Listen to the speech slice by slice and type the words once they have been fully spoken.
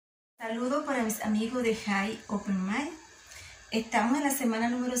Saludos para mis amigos de Hive Open Mind. Estamos en la semana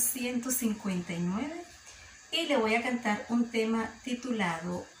número 159 y le voy a cantar un tema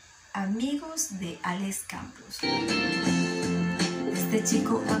titulado Amigos de Campo. Este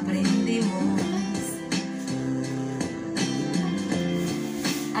chico aprendimos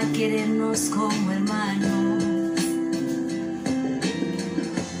a querernos como hermanos.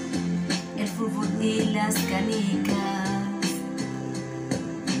 El fútbol y las canicas,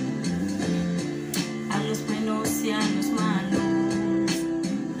 a los buenos y a los malos.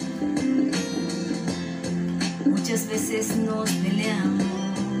 Muchas veces nos peleamos,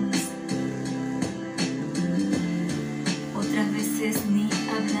 otras veces ni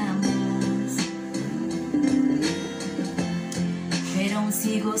hablamos, pero aún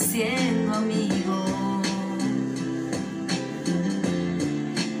sigo siendo amigo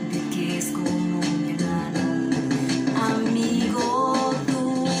de que es como mi hermano. Amigo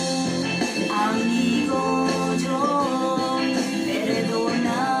tú, amigo yo,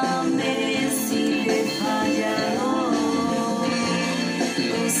 perdóname si te he fallado.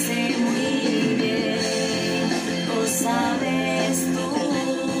 Lo sé muy bien, lo sabes tú,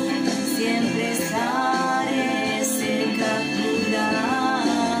 siempre estaré cerca a tu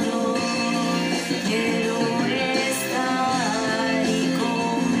lado. Quiero estar y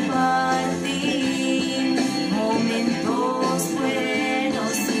compartir momentos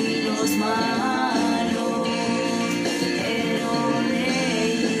buenos y los malos, pero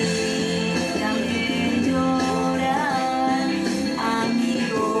reír, también llorar,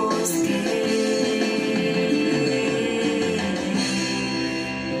 amigos que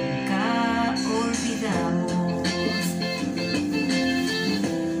nunca olvidamos.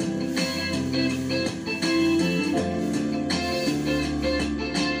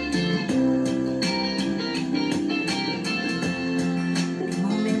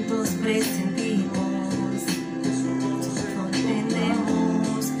 Momentos presentimos, no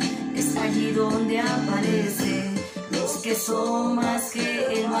entendemos, es allí donde aparecen los que son más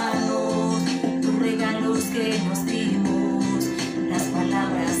que hermanos, los regalos que nos dimos, las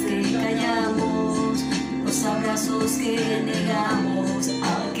palabras que callamos, los abrazos que negamos.